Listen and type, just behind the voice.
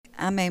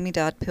I'm Amy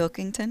Dodd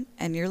Pilkington,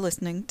 and you're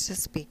listening to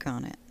Speak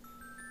On It.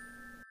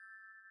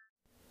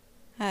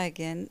 Hi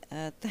again.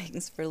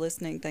 Thanks for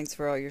listening. Thanks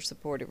for all your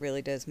support. It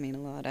really does mean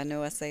a lot. I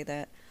know I say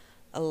that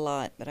a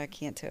lot, but I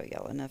can't tell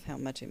y'all enough how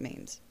much it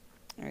means.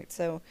 All right,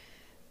 so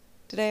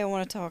today I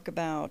want to talk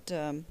about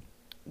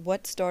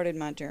what started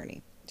my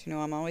journey.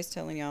 I'm always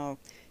telling y'all,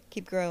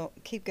 keep going,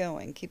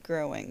 keep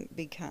growing,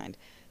 be kind.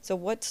 So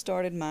what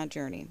started my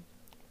journey?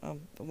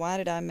 Why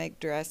did I make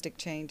drastic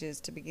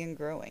changes to begin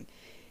growing?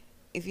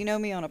 If you know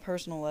me on a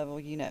personal level,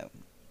 you know.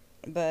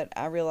 But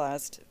I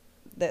realized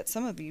that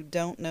some of you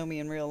don't know me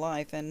in real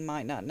life and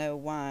might not know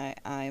why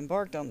I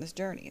embarked on this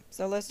journey.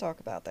 So let's talk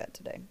about that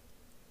today.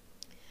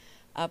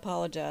 I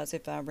apologize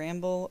if I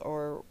ramble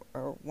or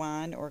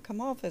whine or come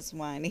off as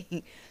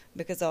whiny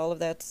because all of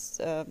that's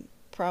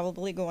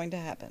probably going to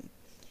happen.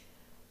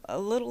 A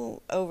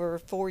little over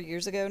 4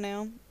 years ago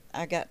now,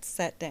 I got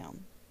sat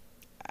down.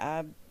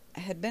 I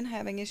had been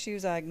having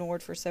issues I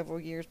ignored for several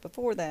years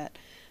before that,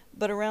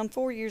 but around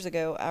 4 years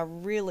ago, I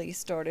really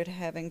started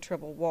having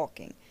trouble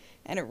walking,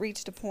 and it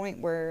reached a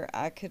point where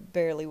I could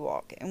barely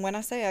walk. And when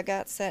I say I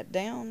got sat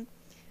down,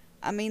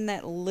 I mean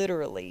that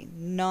literally,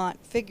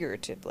 not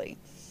figuratively.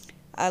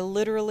 I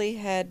literally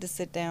had to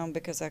sit down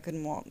because I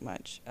couldn't walk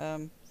much.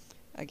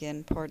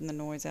 Again, pardon the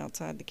noise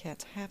outside. The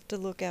cats have to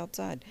look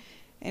outside.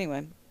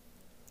 Anyway,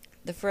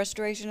 the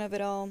frustration of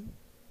it all,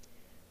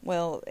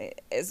 well,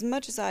 as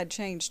much as I'd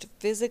changed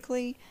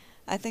physically,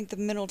 I think the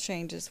mental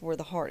changes were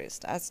the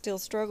hardest. I still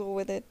struggle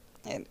with it.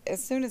 And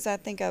as soon as I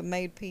think I've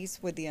made peace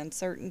with the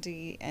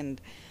uncertainty and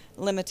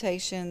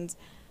limitations,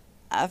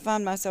 I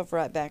find myself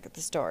right back at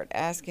the start,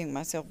 asking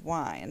myself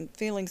why and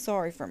feeling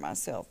sorry for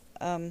myself.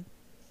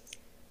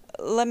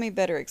 Let me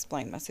better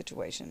explain my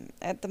situation.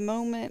 At the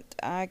moment,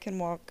 I can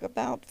walk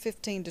about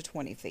 15 to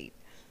 20 feet.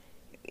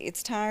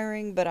 It's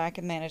tiring, but I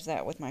can manage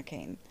that with my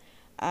cane.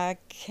 I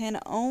can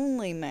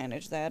only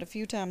manage that a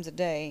few times a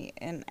day,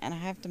 and I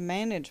have to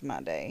manage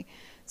my day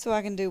so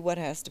I can do what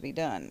has to be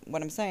done.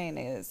 What I'm saying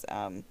is,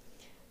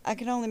 I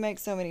can only make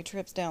so many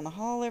trips down the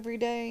hall every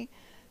day,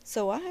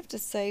 so I have to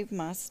save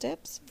my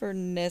steps for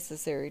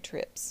necessary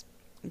trips.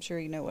 I'm sure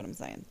you know what I'm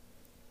saying.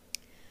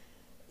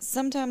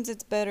 Sometimes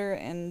it's better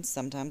and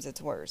sometimes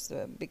it's worse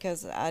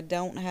because I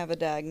don't have a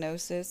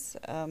diagnosis.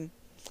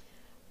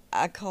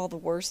 I call the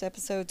worst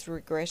episodes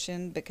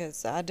regression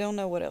because I don't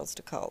know what else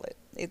to call it.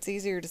 It's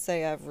easier to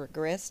say I've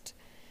regressed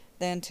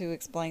than to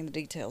explain the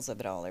details of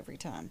it all every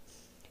time.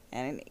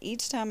 And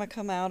each time I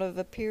come out of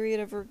a period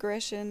of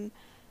regression,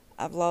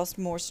 I've lost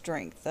more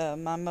strength.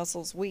 My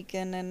muscles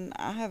weaken and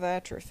I have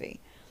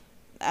atrophy.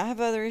 I have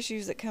other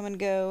issues that come and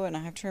go, and I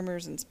have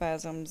tremors and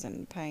spasms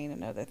and pain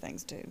and other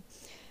things too.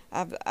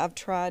 I've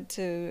tried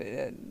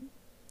to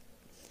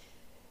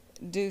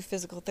do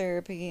physical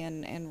therapy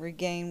and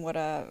regain what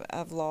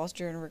I've lost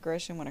during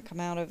regression when I come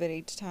out of it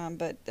each time,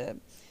 but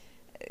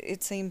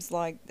it seems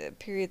like the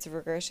periods of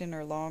regression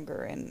are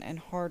longer and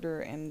harder,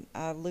 and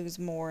I lose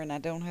more, and I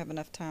don't have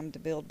enough time to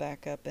build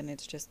back up, and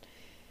it's just,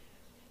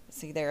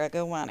 see, there I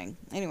go whining.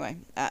 Anyway,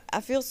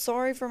 I feel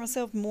sorry for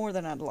myself more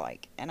than I'd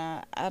like, and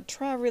I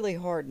try really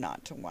hard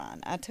not to whine.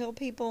 I tell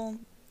people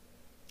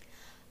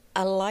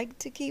I like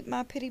to keep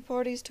my pity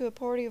parties to a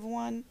party of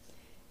one,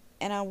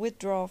 and I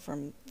withdraw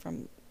from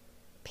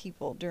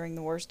people during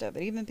the worst of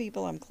it, even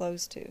people I'm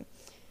close to.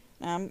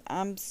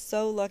 I'm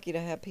so lucky to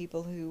have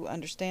people who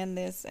understand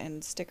this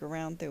and stick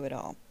around through it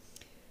all.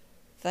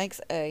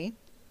 Thanks, A.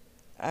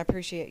 I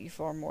appreciate you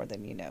far more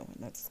than you know, and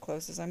that's as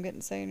close as I'm getting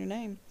to saying your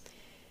name.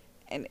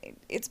 And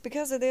it's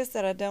because of this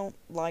that I don't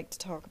like to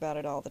talk about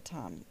it all the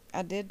time.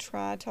 I did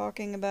try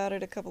talking about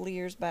it a couple of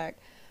years back,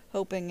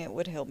 hoping it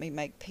would help me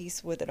make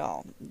peace with it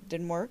all.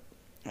 Didn't work,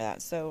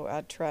 so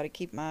I try to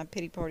keep my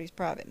pity parties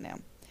private now.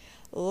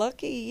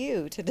 Lucky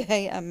you,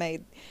 today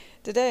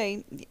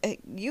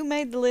you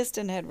made the list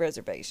and had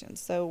reservations,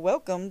 so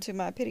welcome to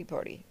my pity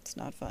party. It's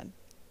not fun.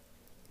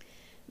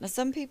 Now,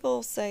 some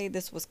people say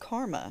this was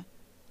karma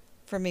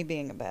for me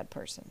being a bad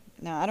person.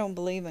 Now, I don't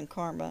believe in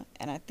karma,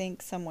 and I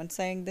think someone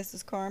saying this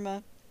is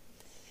karma,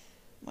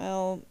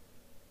 well,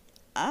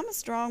 I'm a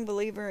strong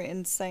believer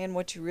in saying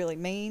what you really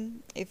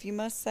mean. If you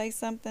must say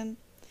something,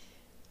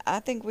 I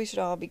think we should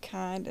all be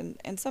kind,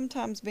 and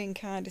sometimes being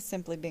kind is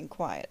simply being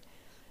quiet.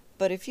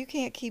 But if you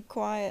can't keep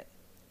quiet,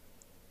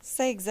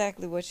 say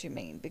exactly what you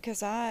mean,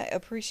 because I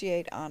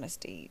appreciate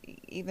honesty,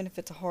 even if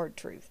it's a hard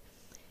truth.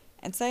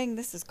 And saying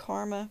this is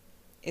karma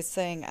is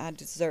saying I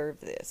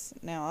deserve this.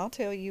 Now, I'll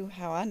tell you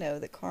how I know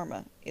that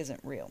karma isn't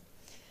real.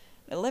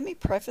 Now, let me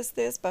preface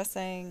this by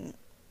saying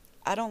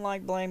I don't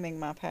like blaming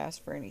my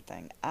past for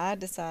anything. I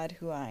decide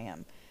who I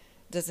am.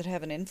 Does it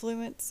have an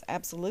influence?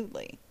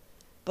 Absolutely.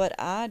 But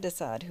I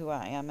decide who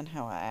I am and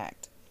how I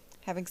act.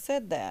 Having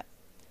said that,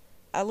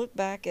 I look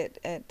back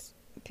at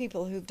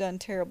people who've done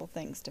terrible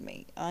things to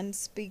me,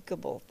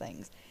 unspeakable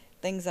things,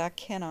 things I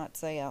cannot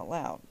say out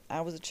loud.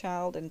 I was a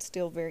child and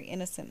still very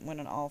innocent when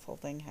an awful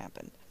thing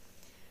happened.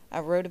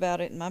 I wrote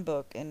about it in my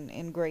book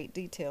in great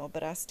detail,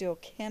 but I still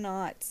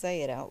cannot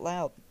say it out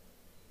loud.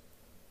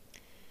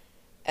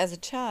 As a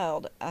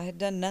child, I had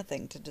done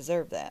nothing to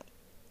deserve that.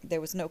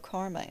 There was no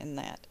karma in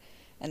that.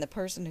 And the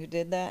person who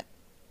did that,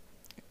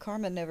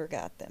 karma never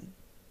got them.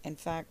 In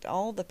fact,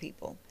 all the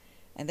people,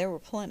 and there were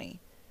plenty,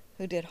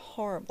 who did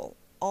horrible,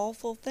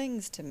 awful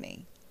things to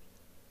me,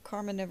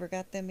 karma never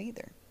got them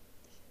either.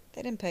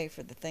 They didn't pay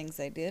for the things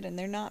they did, and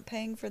they're not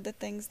paying for the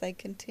things they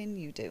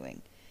continue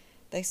doing.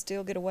 They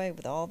still get away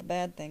with all the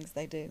bad things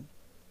they do.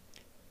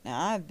 Now,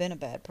 I've been a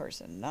bad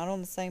person, not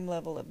on the same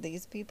level of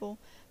these people,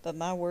 but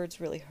my words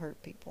really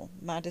hurt people.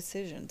 My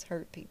decisions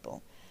hurt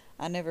people.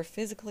 I never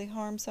physically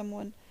harm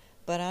someone,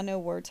 but I know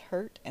words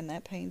hurt, and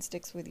that pain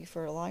sticks with you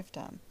for a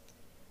lifetime.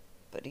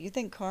 But do you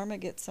think karma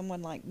gets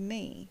someone like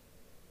me,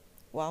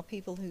 while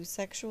people who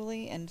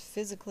sexually and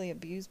physically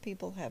abuse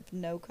people have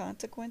no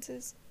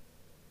consequences?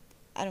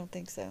 I don't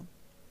think so.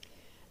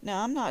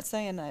 Now, I'm not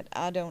saying that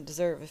I don't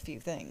deserve a few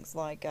things.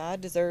 Like, I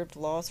deserved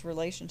lost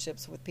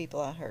relationships with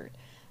people I hurt.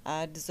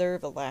 I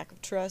deserve a lack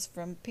of trust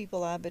from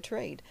people I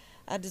betrayed.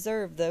 I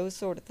deserve those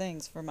sort of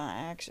things for my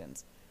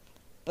actions.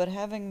 But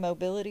having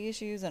mobility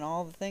issues and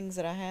all the things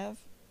that I have,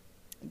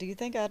 do you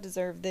think I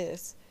deserve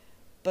this,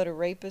 but a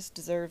rapist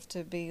deserves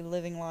to be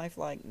living life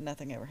like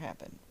nothing ever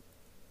happened?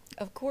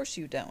 Of course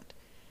you don't.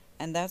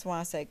 And that's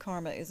why I say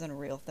karma isn't a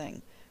real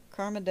thing.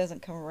 Karma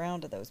doesn't come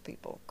around to those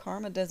people.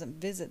 Karma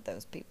doesn't visit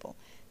those people.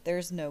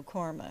 There's no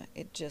karma.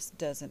 It just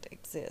doesn't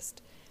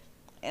exist.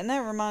 And that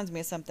reminds me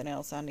of something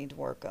else I need to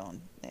work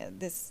on.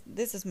 This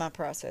is my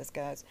process,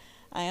 guys.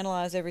 I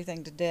analyze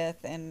everything to death,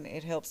 and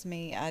it helps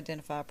me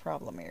identify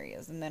problem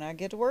areas, and then I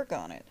get to work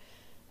on it.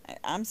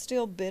 I'm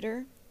still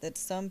bitter that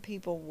some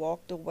people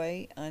walked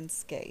away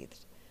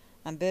unscathed.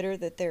 I'm bitter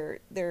that there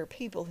are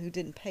people who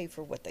didn't pay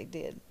for what they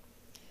did.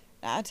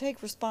 Now, I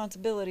take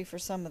responsibility for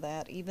some of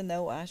that, even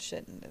though I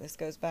shouldn't. This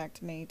goes back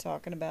to me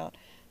talking about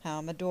how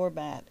I'm a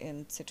doormat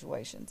in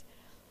situations.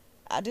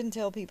 I didn't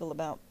tell people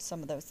about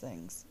some of those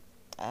things.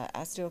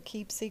 I still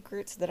keep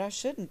secrets that I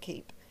shouldn't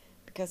keep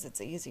because it's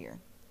easier.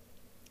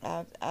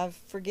 I've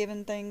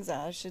forgiven things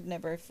I should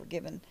never have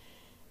forgiven,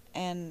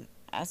 and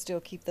I still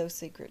keep those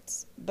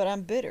secrets. But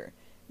I'm bitter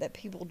that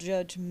people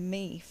judge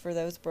me for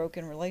those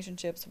broken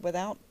relationships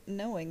without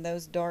knowing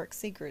those dark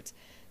secrets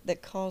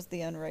that caused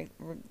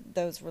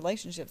those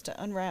relationships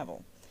to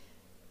unravel.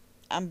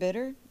 I'm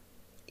bitter,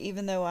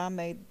 even though I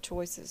made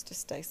choices to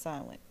stay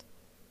silent.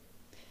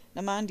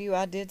 Now, mind you,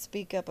 I did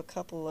speak up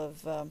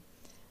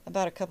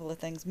about a couple of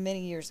things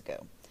many years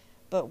ago,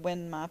 but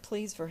when my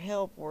pleas for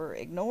help were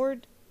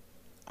ignored,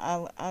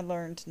 I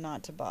learned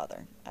not to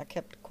bother. I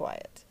kept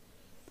quiet.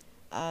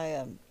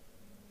 I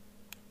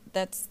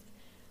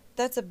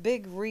that's a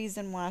big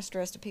reason why I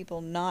stress to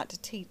people not to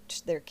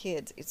teach their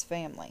kids it's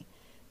family,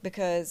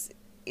 because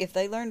if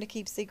they learn to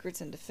keep secrets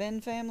and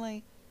defend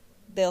family,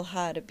 they'll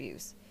hide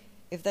abuse.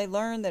 If they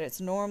learn that it's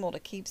normal to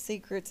keep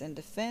secrets and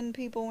defend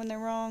people when they're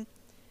wrong,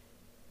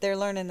 they're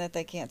learning that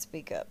they can't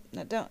speak up.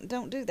 Now,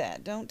 don't do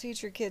that. Don't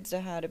teach your kids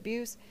to hide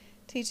abuse.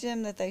 Teach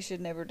them that they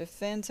should never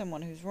defend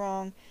someone who's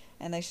wrong,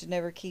 and they should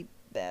never keep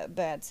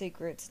bad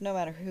secrets, no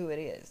matter who it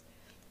is.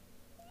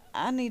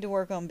 I need to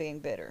work on being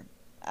bitter.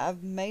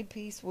 I've made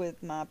peace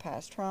with my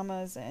past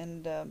traumas,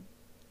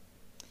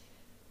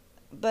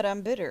 but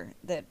I'm bitter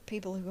that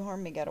people who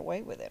harmed me got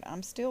away with it.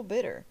 I'm still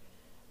bitter,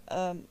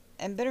 and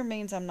bitter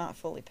means I'm not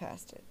fully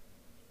past it.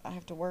 I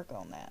have to work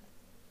on that.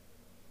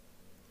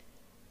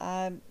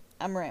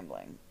 I'm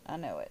rambling. I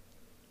know it.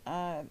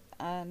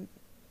 I'm.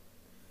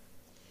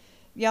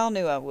 Y'all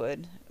knew I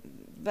would.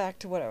 Back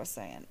to what I was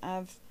saying.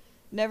 I've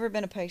never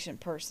been a patient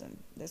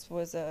person. This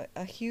was a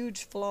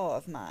huge flaw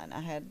of mine.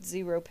 I had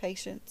zero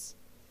patience.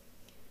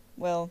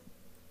 Well,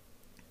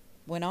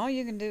 when all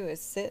you can do is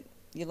sit,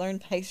 you learn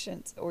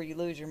patience or you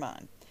lose your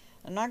mind.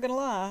 I'm not going to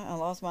lie, I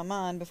lost my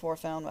mind before I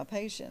found my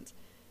patience.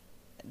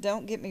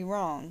 Don't get me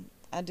wrong,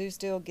 I do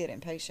still get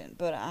impatient,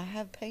 but I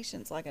have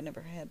patience like I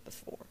never had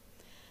before.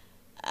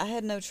 I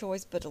had no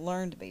choice but to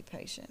learn to be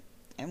patient.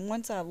 And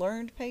once I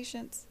learned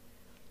patience,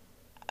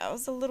 I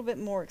was a little bit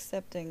more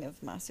accepting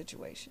of my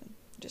situation.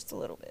 Just a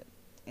little bit.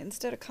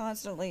 Instead of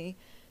constantly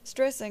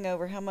stressing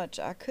over how much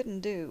I couldn't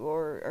do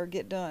or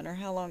get done or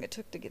how long it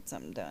took to get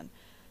something done,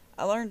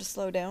 I learned to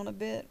slow down a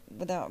bit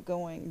without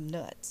going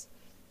nuts.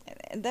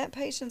 And that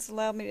patience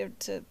allowed me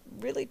to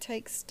really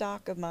take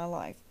stock of my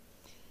life.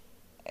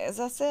 As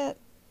I said,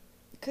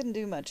 couldn't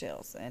do much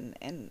else.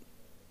 And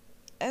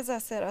as I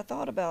said, I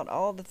thought about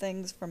all the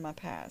things from my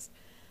past.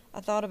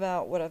 I thought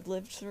about what I've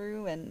lived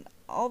through and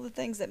all the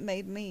things that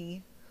made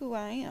me who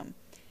I am.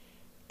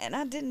 And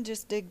I didn't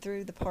just dig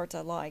through the parts I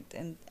liked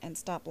and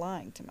stop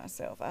lying to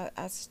myself.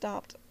 I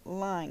stopped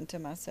lying to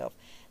myself.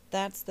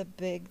 That's the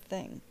big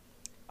thing.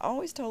 I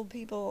always told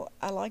people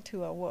I liked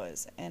who I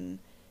was, and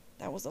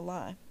that was a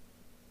lie.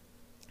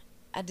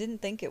 I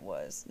didn't think it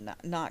was,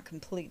 not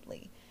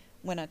completely,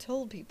 when I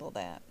told people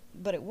that,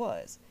 but it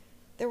was.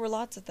 There were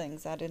lots of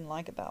things I didn't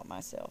like about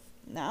myself.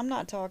 Now, I'm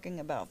not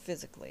talking about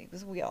physically,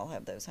 because we all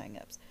have those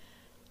hang-ups.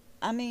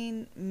 I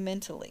mean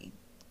mentally.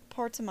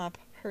 Parts of my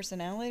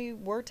personality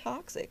were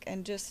toxic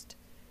and just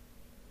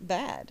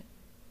bad.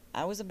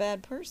 I was a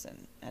bad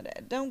person.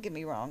 Don't get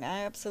me wrong,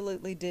 I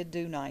absolutely did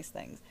do nice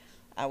things.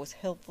 I was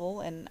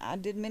helpful, and I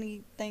did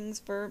many things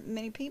for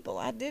many people.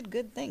 I did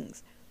good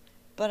things,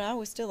 but I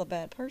was still a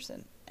bad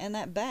person, and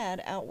that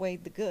bad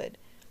outweighed the good.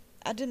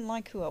 I didn't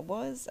like who I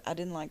was, I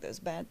didn't like those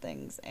bad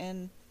things,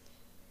 and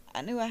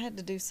I knew I had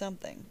to do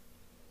something.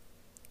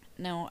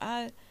 Now,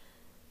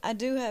 I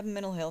do have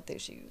mental health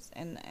issues,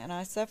 and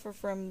I suffer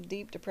from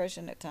deep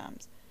depression at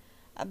times.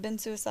 I've been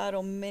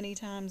suicidal many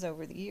times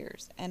over the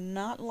years, and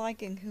not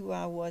liking who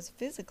I was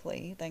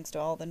physically, thanks to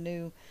all the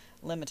new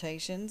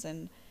limitations,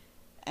 and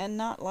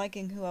not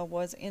liking who I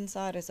was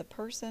inside as a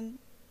person,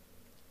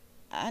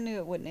 I knew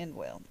it wouldn't end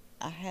well.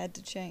 I had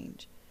to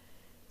change.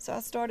 So I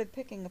started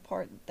picking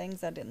apart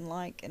things I didn't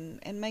like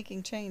and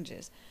making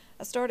changes.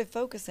 I started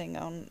focusing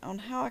on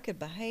how I could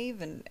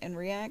behave and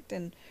react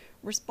and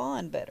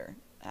respond better.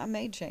 I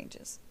made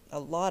changes, a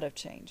lot of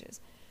changes,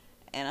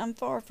 and I'm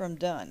far from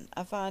done.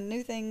 I find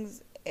new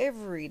things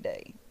every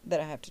day that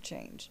I have to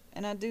change,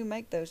 and I do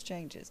make those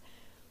changes.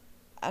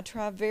 I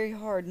try very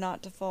hard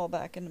not to fall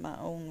back into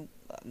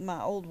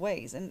my old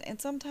ways,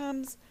 and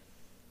sometimes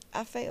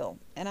I fail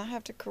and I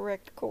have to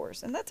correct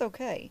course, and that's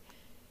okay.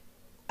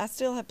 I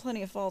still have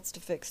plenty of faults to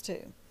fix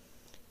too.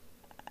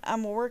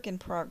 I'm a work in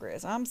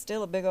progress. I'm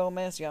still a big old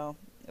mess, y'all,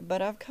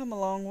 but I've come a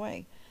long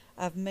way.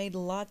 I've made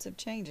lots of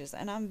changes,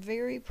 and I'm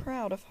very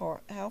proud of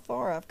how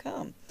far I've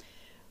come.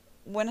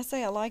 When I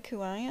say I like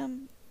who I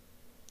am,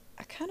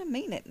 I kind of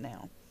mean it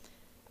now.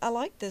 I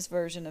like this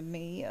version of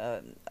me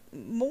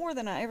more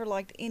than I ever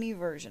liked any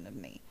version of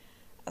me.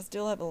 I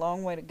still have a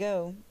long way to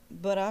go,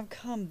 but I've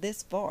come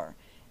this far,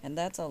 and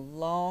that's a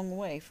long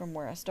way from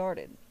where I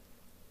started.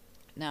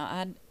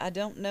 Now, I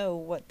don't know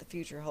what the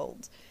future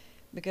holds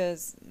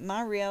because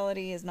my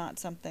reality is not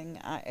something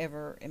I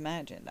ever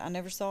imagined. I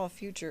never saw a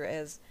future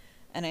as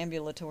an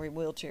ambulatory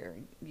wheelchair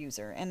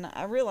user, and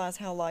I realize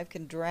how life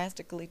can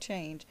drastically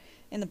change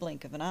in the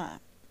blink of an eye.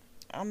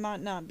 I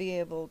might not be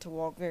able to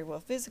walk very well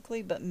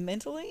physically, but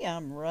mentally,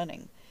 I'm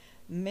running.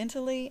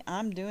 Mentally,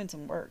 I'm doing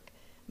some work.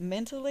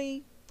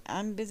 Mentally,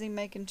 I'm busy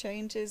making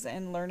changes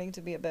and learning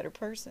to be a better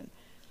person.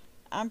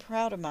 I'm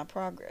proud of my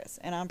progress,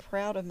 and I'm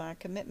proud of my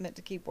commitment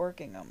to keep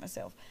working on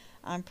myself.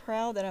 I'm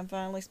proud that I'm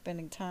finally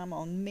spending time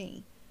on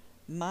me.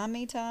 My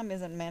me time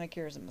isn't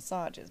manicures and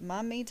massages.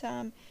 My me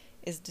time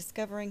is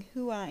discovering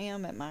who I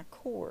am at my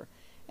core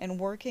and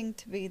working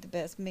to be the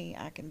best me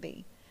I can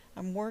be.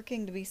 I'm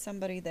working to be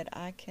somebody that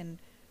I can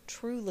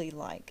truly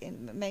like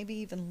and maybe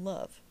even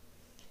love.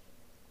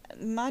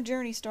 My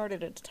journey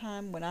started at a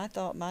time when I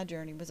thought my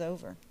journey was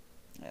over.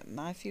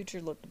 My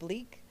future looked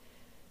bleak.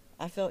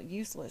 I felt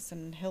useless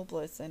and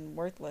helpless and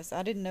worthless.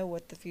 I didn't know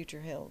what the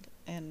future held.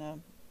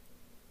 And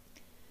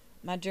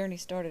my journey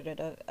started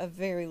at a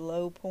very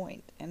low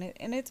point, and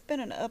it's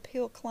been an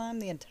uphill climb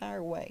the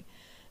entire way.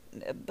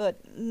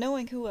 But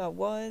knowing who I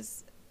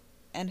was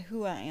and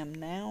who I am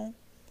now,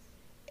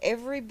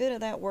 every bit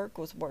of that work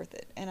was worth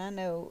it. And I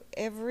know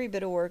every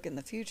bit of work in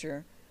the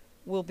future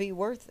will be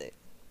worth it.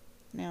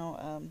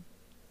 Now,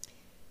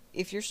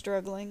 if you're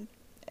struggling,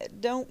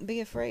 don't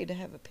be afraid to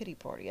have a pity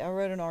party. I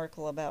wrote an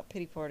article about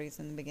pity parties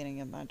in the beginning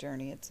of my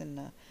journey. It's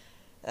in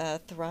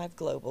Thrive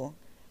Global.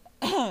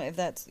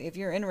 If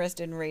you're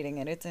interested in reading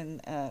it, it's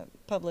in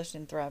published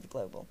in Thrive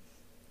Global.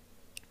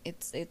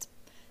 It's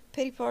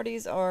pity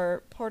parties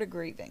are part of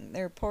grieving.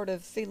 They're part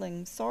of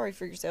feeling sorry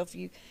for yourself.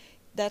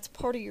 That's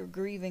part of your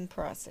grieving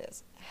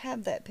process.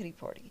 Have that pity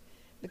party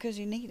because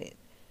you need it,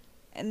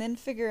 and then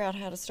figure out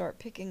how to start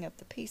picking up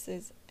the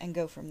pieces and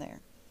go from there.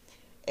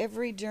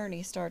 Every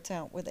journey starts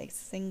out with a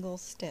single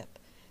step.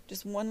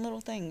 Just one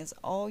little thing is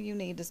all you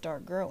need to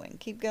start growing.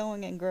 Keep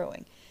going and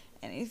growing.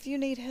 And if you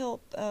need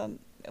help,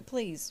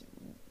 please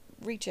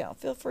reach out.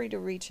 Feel free to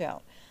reach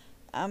out.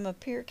 I'm a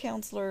peer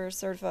counselor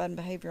certified in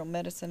behavioral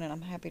medicine, and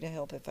I'm happy to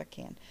help if I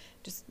can.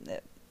 Just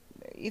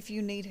if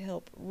you need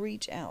help,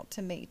 reach out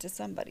to me, to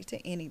somebody,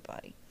 to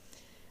anybody.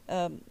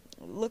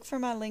 Look for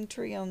my link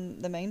tree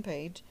on the main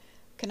page.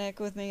 Connect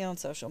with me on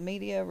social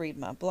media, read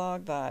my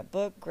blog, buy a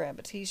book, grab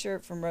a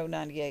t-shirt from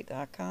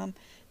row98.com.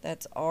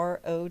 That's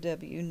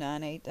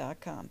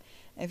ROW98.com.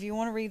 If you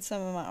want to read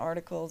some of my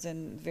articles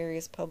in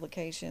various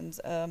publications,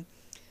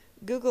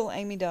 Google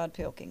Amy Dodd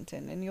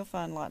Pilkington, and you'll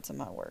find lots of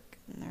my work.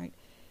 All right.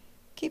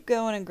 Keep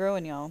going and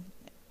growing, y'all,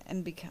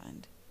 and be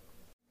kind.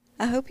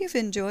 I hope you've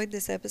enjoyed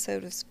this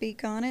episode of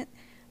Speak On It.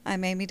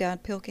 I'm Amy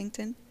Dodd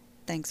Pilkington.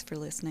 Thanks for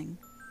listening.